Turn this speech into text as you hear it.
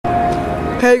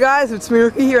Hey guys, it's me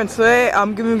Ricky here, and today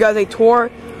I'm giving you guys a tour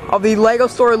of the LEGO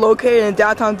store located in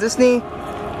downtown Disney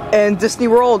and Disney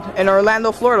World in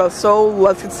Orlando, Florida. So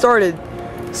let's get started.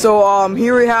 So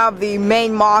here we have the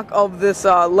main mock of this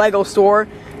LEGO store,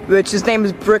 which his name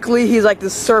is Brickley. He's like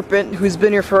this serpent who's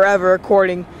been here forever,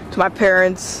 according to my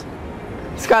parents.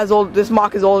 This guy's old. This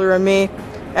mock is older than me.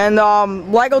 And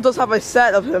LEGO does have a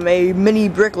set of him, a mini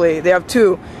Brickley. They have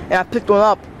two, and I picked one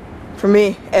up for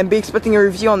me and be expecting a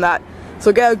review on that.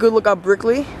 So get a good look at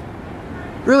Brickley.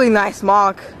 Really nice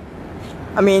mock.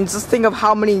 I mean, just think of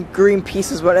how many green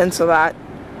pieces went into that.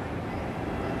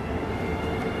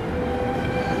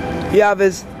 You have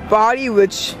his body,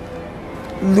 which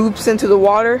loops into the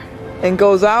water and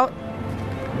goes out,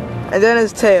 and then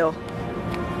his tail.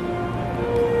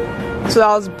 So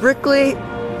that was Brickley,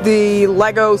 the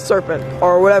LEGO serpent,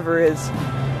 or whatever it is.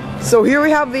 So here we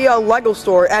have the LEGO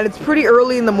store, and it's pretty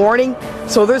early in the morning,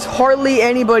 so there's hardly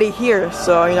anybody here.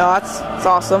 So you know, that's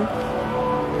awesome.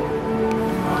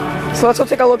 So let's go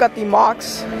take a look at the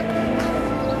mocks.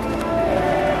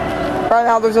 Right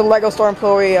now there's a LEGO store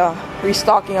employee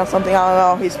restocking on something. I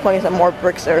don't know. He's putting some more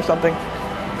bricks there or something.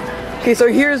 Okay, so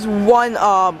here's one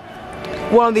of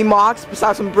the mocks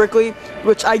besides from Brickley,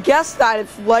 which I guess that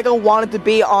if LEGO wanted to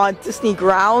be on Disney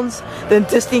grounds, then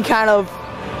Disney kind of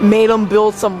made them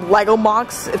build some LEGO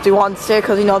mocks if they wanted to say it,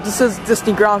 because you know this is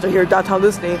Disney grounds right here, downtown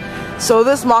Disney. So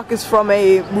this mock is from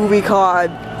a movie called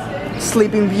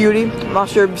Sleeping Beauty. I'm not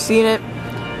sure if you've seen it.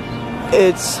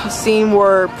 It's a scene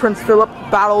where Prince Philip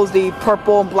battles the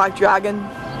purple and black dragon,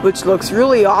 which looks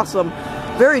really awesome.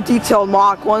 Very detailed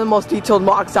mock, one of the most detailed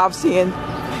mocks I've seen.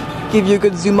 Give you a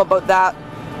good zoom up at that.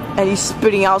 And he's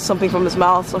spitting out something from his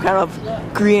mouth, some kind of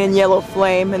green and yellow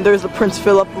flame. And there's the Prince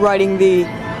Philip riding the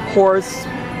horse.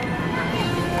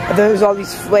 And then there's all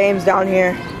these flames down here.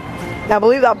 And I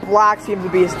believe that black seems to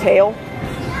be his tail.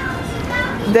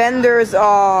 Then there's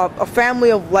a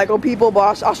family of LEGO people,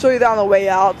 but I'll show you that on the way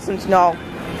out, since you know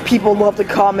people love to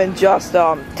come and just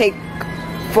take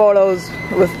photos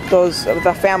with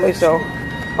that family. So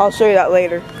I'll show you that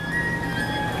later.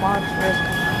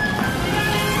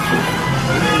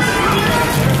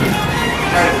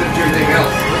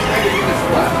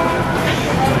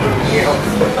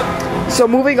 So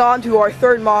moving on to our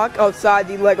third mock outside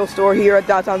the LEGO store here at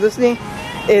downtown Disney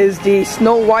is the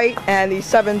Snow White and the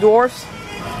Seven Dwarfs.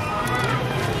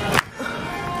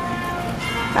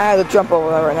 I had to jump over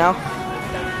that right now.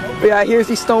 But yeah, here's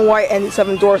the Snow White and the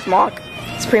Seven Dwarfs mock.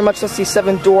 It's pretty much just the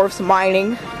Seven Dwarfs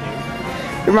mining.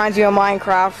 It reminds me of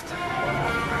Minecraft.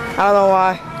 I don't know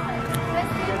why.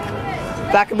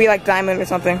 That could be like diamond or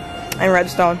something. And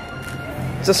redstone.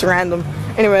 It's just random.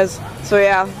 Anyways, so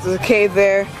yeah, there's a cave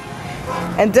there.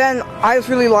 And then I just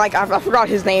really like, I forgot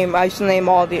his name. I used to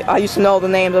know the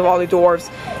names of all the dwarves.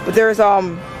 But there's I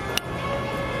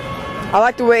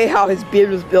like the way how his beard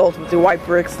was built with the white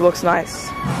bricks. It looks nice.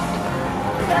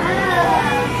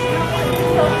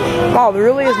 Wow, there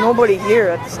really is nobody here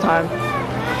at this time.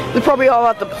 They're probably all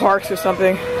at the parks or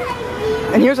something.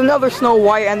 And here's another Snow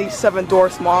White and the Seven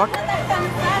Dwarfs mock.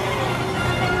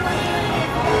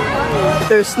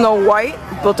 There's Snow White,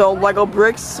 built out of LEGO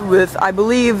bricks with, I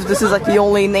believe this is like the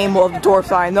only name of the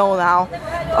dwarfs I know now.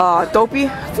 Dopey,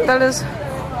 I think that is.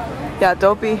 Yeah,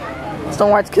 Dopey. Snow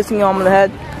White's kissing him on the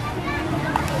head.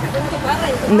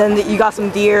 And then you got some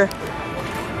deer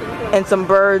and some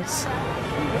birds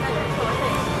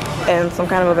and some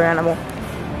kind of other animal.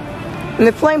 And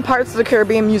they're playing Pirates of the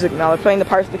Caribbean music now. They're playing the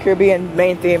Pirates of the Caribbean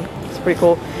main theme. It's pretty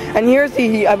cool. And here's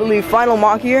the, I believe, final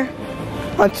mock here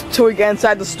until we get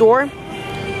inside the store.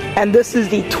 And this is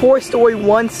the Toy Story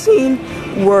 1 scene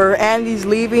where Andy's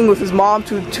leaving with his mom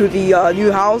to the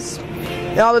new house.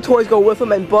 And all the toys go with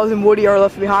him, and Buzz and Woody are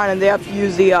left behind, and they have to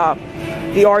use the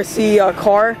RC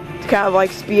car to kind of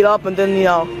like speed up, and then you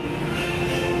know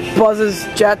Buzz's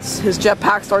his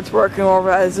jetpack starts working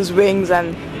over as his wings,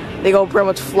 and they go pretty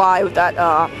much fly with that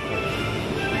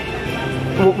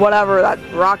whatever, that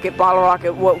bottle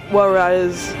rocket, whatever that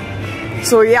is.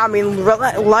 So yeah, I mean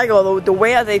LEGO, the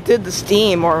way that they did the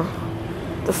steam or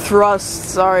the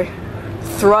thrust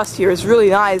here is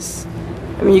really nice.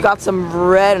 I mean, you got some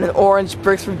red and orange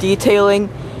bricks for detailing.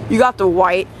 You got the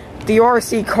white. The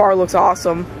RC car looks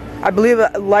awesome. I believe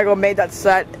that LEGO made that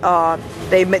set.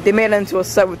 They made it into a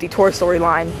set with the Toy Story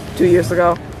line 2 years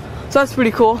ago. So that's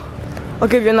pretty cool. I'll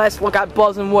give you a nice look at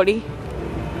Buzz and Woody.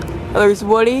 There's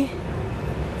Woody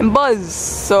and Buzz.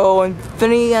 So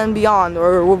infinity and beyond,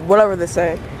 or whatever they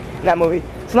say in that movie.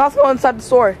 So now let's go inside the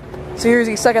store. So here's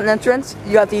the second entrance.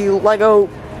 You got the LEGO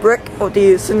brick with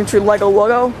the signature LEGO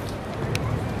logo.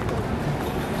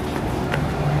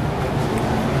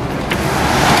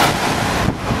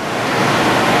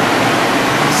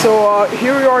 So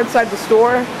here we are inside the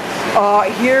store.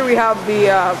 Here we have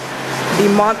the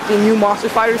new Monster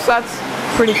Fighter sets.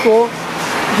 Pretty cool.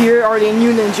 Here are the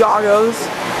new Ninjagos.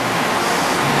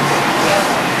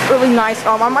 Really nice.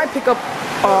 I might pick up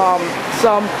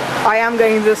some. I am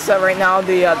getting this set right now,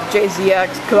 the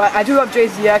JZX, because I do have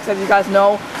JZX, as you guys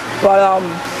know. But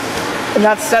in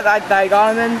that set that I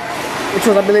got him in, which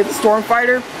was, I believe, the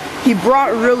Stormfighter, he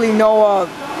brought really no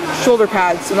shoulder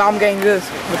pads, so now I'm getting this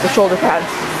with the shoulder pads.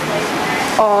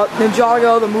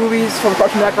 Ninjago, the movies from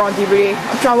Cartoon Network on DVD.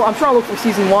 I'm trying to look for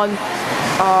season 1.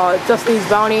 Destiny's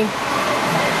Bounty.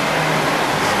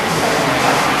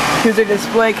 Here's a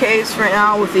display case right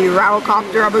now with the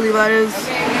Rattlecopter, I believe that is,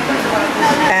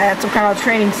 and some kind of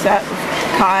training set with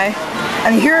Kai.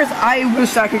 And here's, I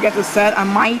wish I could get this set. I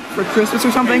might for Christmas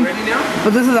or something.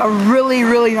 But this is a really,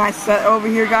 really nice set over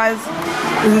here, guys.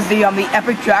 This is the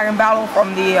epic dragon battle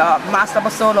from the last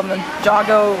episode of the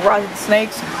Ninjago Rise of the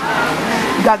Snakes.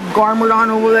 You got Garmadon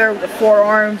over there with the 4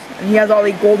 arms, and he has all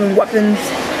the golden weapons.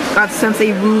 Got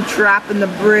Sensei Wu trapped in the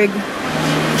brig.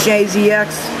 JZX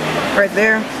right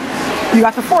there. You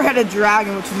got the 4-headed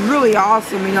dragon, which is really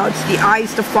awesome. You know, it's the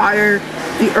ice, the fire,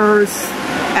 the earth,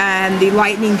 and the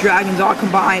lightning dragons all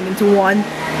combined into one.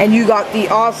 And you got the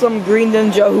awesome green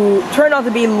ninja who turned out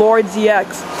to be Lord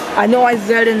ZX. I know I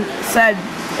said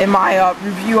in my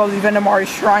review of the Venomari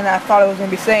Shrine that I thought I was going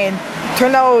to be saying.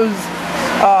 Turned out it was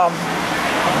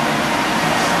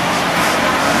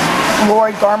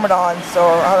Lord Garmadon, so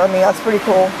I mean that's pretty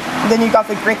cool. And then you got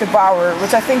the Great Devourer,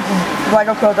 which I think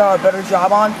LEGO could have done a better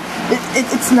job on.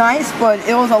 It's nice, but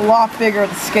it was a lot bigger at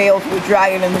the scale to the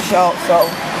dragon in the show, so.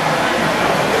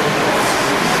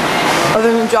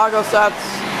 Other than Ninjago sets,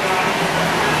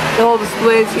 the whole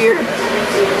displays here.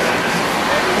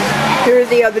 Here's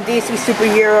the DC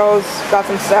superheroes, got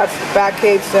some sets,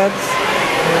 Batcave sets.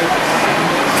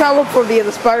 I'm trying to look for the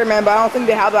Spider-Man, but I don't think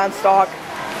they have that in stock.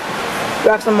 We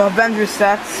have some Avengers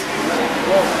sets.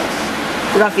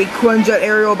 We got the Quinjet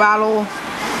aerial battle.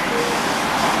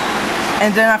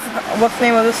 And then I forgot, what's the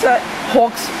name of this set?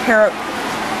 Hulk's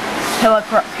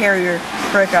Helicarrier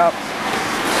breakout.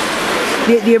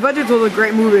 The Avengers was a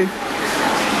great movie.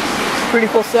 Pretty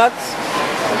cool sets.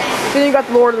 Then you got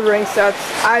the Lord of the Rings sets.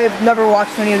 I have never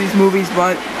watched any of these movies,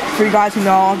 but for you guys who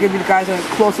know, I'll give you guys a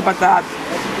close-up at that.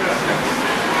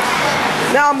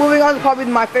 Now moving on to probably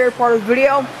my favorite part of the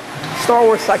video, Star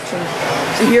Wars section.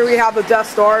 So here we have the Death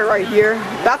Star right here.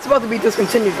 That's about to be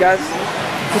discontinued, guys.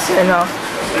 Just so you know.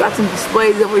 Got some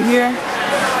displays over here.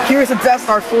 Here's the Death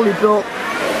Star fully built.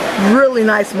 Really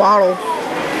nice model.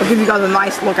 I'll give you guys a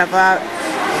nice look at that.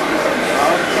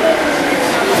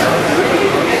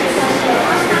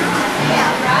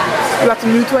 You got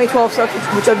some new 2012 sets,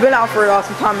 which have been out for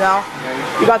some time now.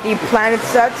 You got the Planet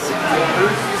sets.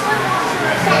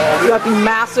 You got the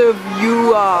massive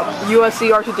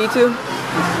USC R2-D2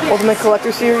 Ultimate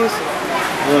Collector Series.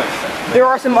 There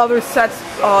are some other sets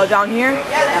down here.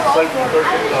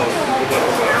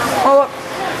 Oh,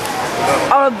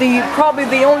 out of probably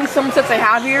the only some sets I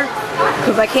have here,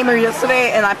 because I came here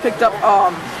yesterday and I picked up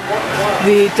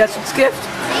the Desert Skiff.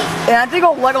 And I did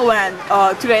go Legoland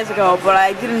 2 days ago, but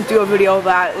I didn't do a video of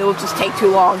that. It will just take too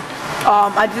long.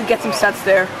 I did get some sets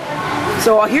there.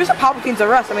 So here's a Palpatine's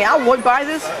Arrest. I mean, I would buy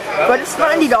this, but it's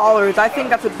 $90. I think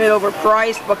that's a bit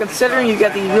overpriced, but considering you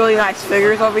get these really nice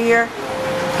figures over here,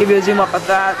 give you a zoom up at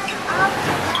that.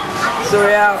 So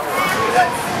yeah,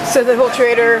 Sith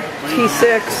Infiltrator,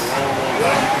 T6,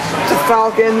 the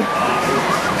Falcon.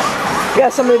 Yeah,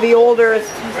 some of the older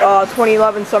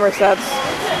 2011 summer sets.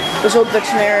 Visual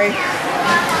Dictionary.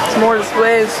 Some more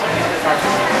displays.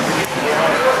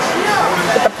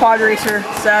 Get the Pod Racer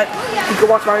set. You can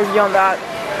watch my review on that.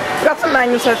 We got some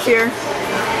magnet sets here.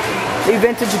 The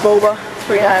vintage Boba. It's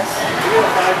pretty nice.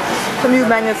 Some new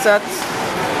magnet sets.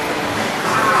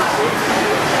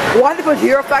 Why did they put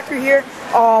Hero Factory here?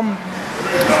 I'm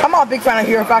not a big fan of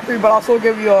Hero Factory, but I'll still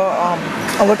give you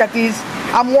a look at these.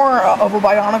 I'm more of a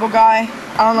Bionicle guy.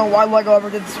 I don't know why LEGO ever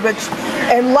did the switch.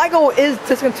 And LEGO is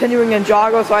discontinuing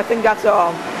Ninjago, so I think that's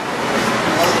I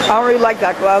don't really like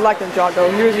that, but I like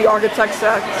Ninjago. Here's the Architect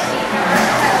set.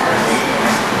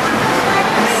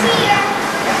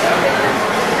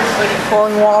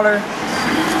 Falling Water.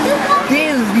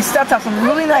 These sets have some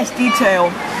really nice detail.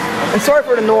 And sorry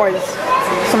for the noise.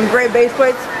 Some great base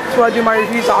plates. That's what I do my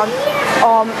reviews on.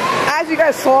 As you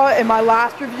guys saw in my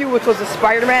last review, which was the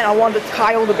Spider-Man, I wanted to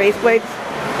tile the base plates.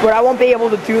 But I won't be able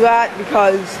to do that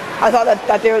because I thought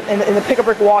that they were, in the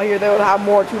pick-a-brick wall here, they would have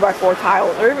more 2x4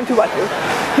 tiles, or even 2x2.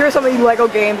 Here are some of the LEGO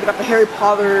games. We got the Harry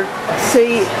Potter,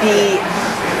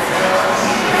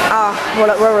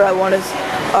 whatever that one is.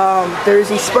 There's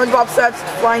the SpongeBob sets,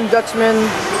 Flying Dutchman.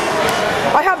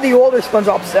 I have the older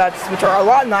SpongeBob sets, which are a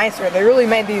lot nicer. They really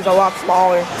made these a lot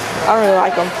smaller. I don't really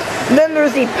like them. And then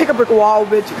there's the Pick a Brick Wall,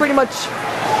 which pretty much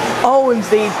owns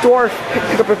the Dwarf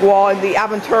Pick a Brick Wall in the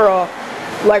Aventura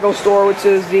Lego store, which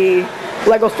is the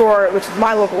Lego store, which is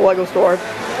my local Lego store.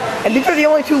 And these are the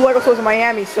only 2 Lego stores in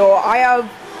Miami, so I have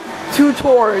 2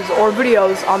 tours or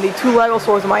videos on the 2 Lego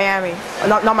stores in Miami.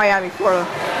 Not Miami, Florida.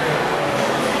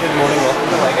 Good morning, welcome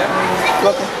to Lego.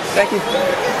 Welcome, thank you.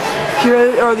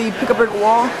 Here are the Pick a Brick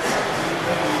Wall.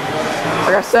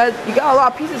 Like I said, you got a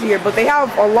lot of pieces here, but they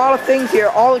have a lot of things here,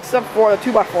 all except for the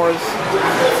 2x4s.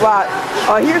 Flat.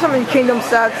 Here's some of the Kingdom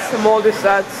sets, some older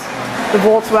sets, the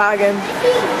Volkswagen.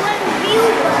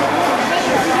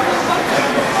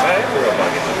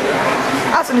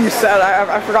 That's a new set.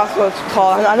 I forgot what it's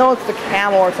called. I know it's the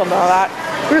Camel or something like that.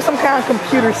 Here's some kind of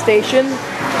computer station.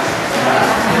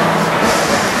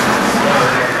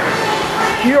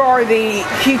 Here are the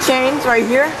keychains right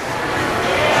here.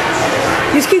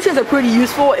 These keychains are pretty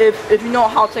useful if you know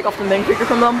how to take off the minifigure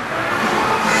from them.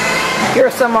 Here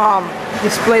are some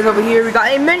displays over here. We got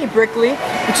a mini Brickley,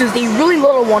 which is the really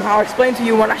little one. I'll explain to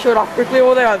you when I showed off Brickley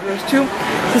over there. There's 2.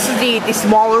 This is the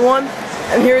smaller one.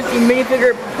 And here's the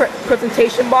minifigure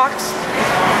presentation box.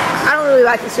 I don't really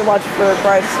like this so much for the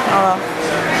price.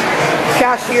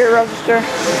 Cashier register.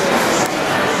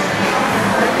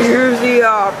 Here's the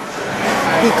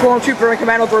Clone Trooper and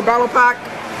Commando Droid Battle Pack.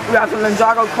 We got some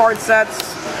Ninjago card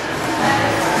sets.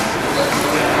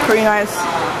 Pretty nice.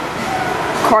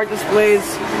 Card displays,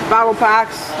 battle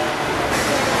packs,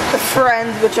 the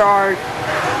Friends, which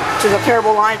is a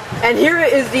terrible line. And here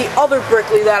is the other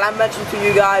Brickley that I mentioned to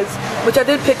you guys, which I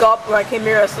did pick up when I came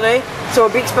here yesterday. So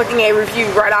I'll be expecting a review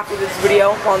right after this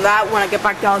video on that when I get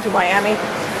back down to Miami.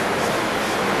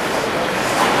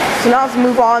 So now let's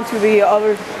move on to the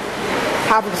other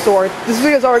half of the store. This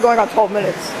video is already going on 12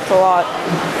 minutes. It's a lot.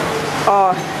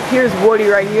 Here's Woody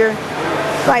right here.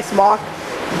 Nice mock.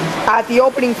 At the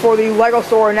opening for the Lego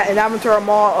store in Aventura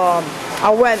Mall, I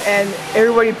went and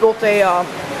everybody built a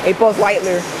Buzz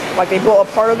Lightyear. Like they built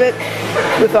a part of it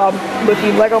with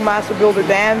the Lego Master Builder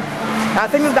Dan. And I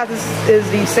think that this is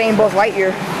the same Buzz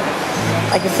Lightyear,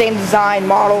 like the same design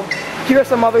model. Here are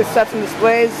some other sets and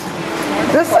displays.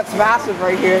 This set's massive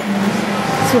right here.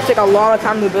 This will take a lot of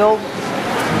time to build.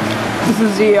 This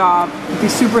is the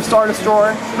Superstar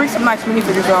Destroyer. Brings some nice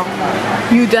minifigures though.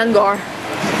 New Dengar.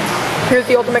 Here's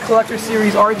the Ultimate Collector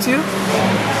Series R2.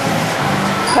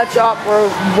 Pet Shop or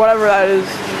whatever that is.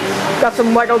 Got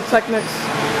some Lego Technics.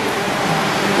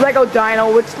 Lego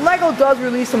Dino, which Lego does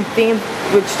release some themes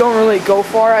which don't really go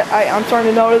far, I'm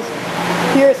starting to notice.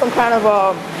 Here's some kind of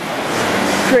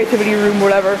creativity room,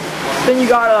 whatever. Then you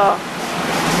got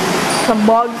some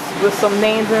mugs with some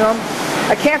names in them.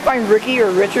 I can't find Ricky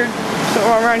or Richard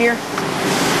somewhere around here.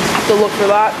 Have to look for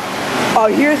that.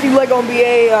 Here's the Lego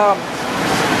NBA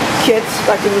kits,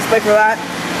 I can display for that.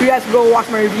 You guys can go watch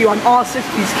my review on all 6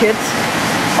 of these kits.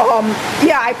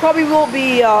 Yeah, I probably will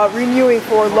be renewing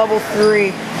for level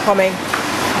 3 coming.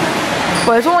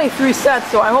 But there's only 3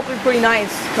 sets, so I hope they're pretty nice,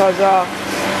 because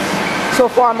so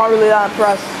far I'm not really that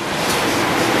impressed.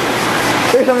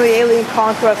 Here's some of the Alien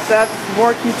Conquest sets,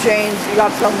 more keychains, you got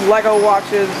some Lego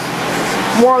watches,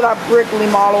 more of that Brickley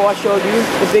model I showed you,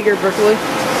 the bigger Brickley.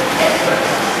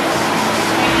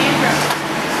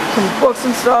 Some books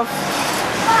and stuff.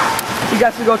 You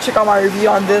guys can go check out my review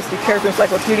on this, the Character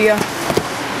Encyclopedia.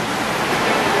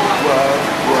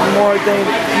 More things,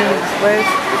 new displays.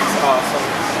 It's awesome.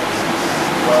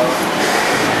 Wow.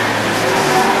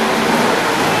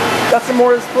 Got some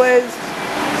more displays.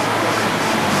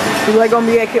 The Lego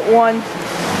NBA Kit 1.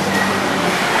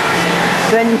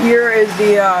 Then here is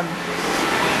the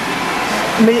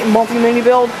multi-mini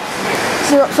build.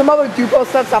 Some other Dupo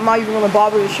sets I'm not even going to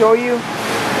bother to show you.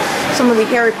 Some of the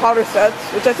Harry Potter sets,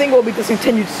 which I think will be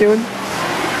discontinued soon.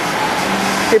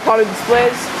 Harry Potter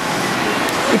displays.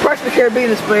 The Pirates of the Caribbean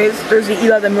displays. There's the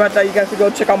Isla de Muerta. You guys can go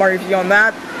check out my review on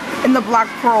that. And the Black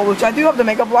Pearl, which I do have the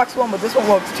Makeup Blocks one, but this one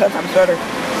looks 10 times better.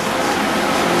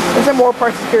 There's some more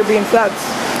Pirates of the Caribbean sets.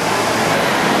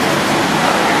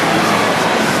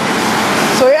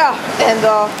 So yeah, and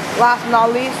last but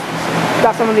not least,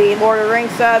 got some of the Lord of the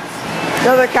Rings sets.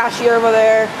 Another cashier over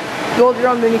there. Build your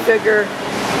own minifigure.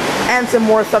 And some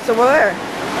more sets over there.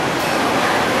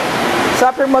 So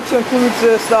that pretty much concludes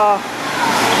this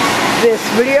this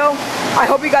video. I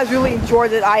hope you guys really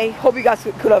enjoyed it. I hope you guys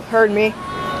could have heard me.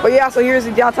 But yeah, so here's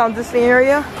the downtown Disney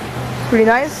area. Pretty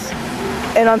nice.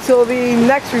 And until the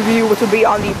next review, which will be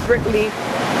on the Brickley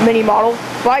mini model.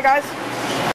 Bye guys.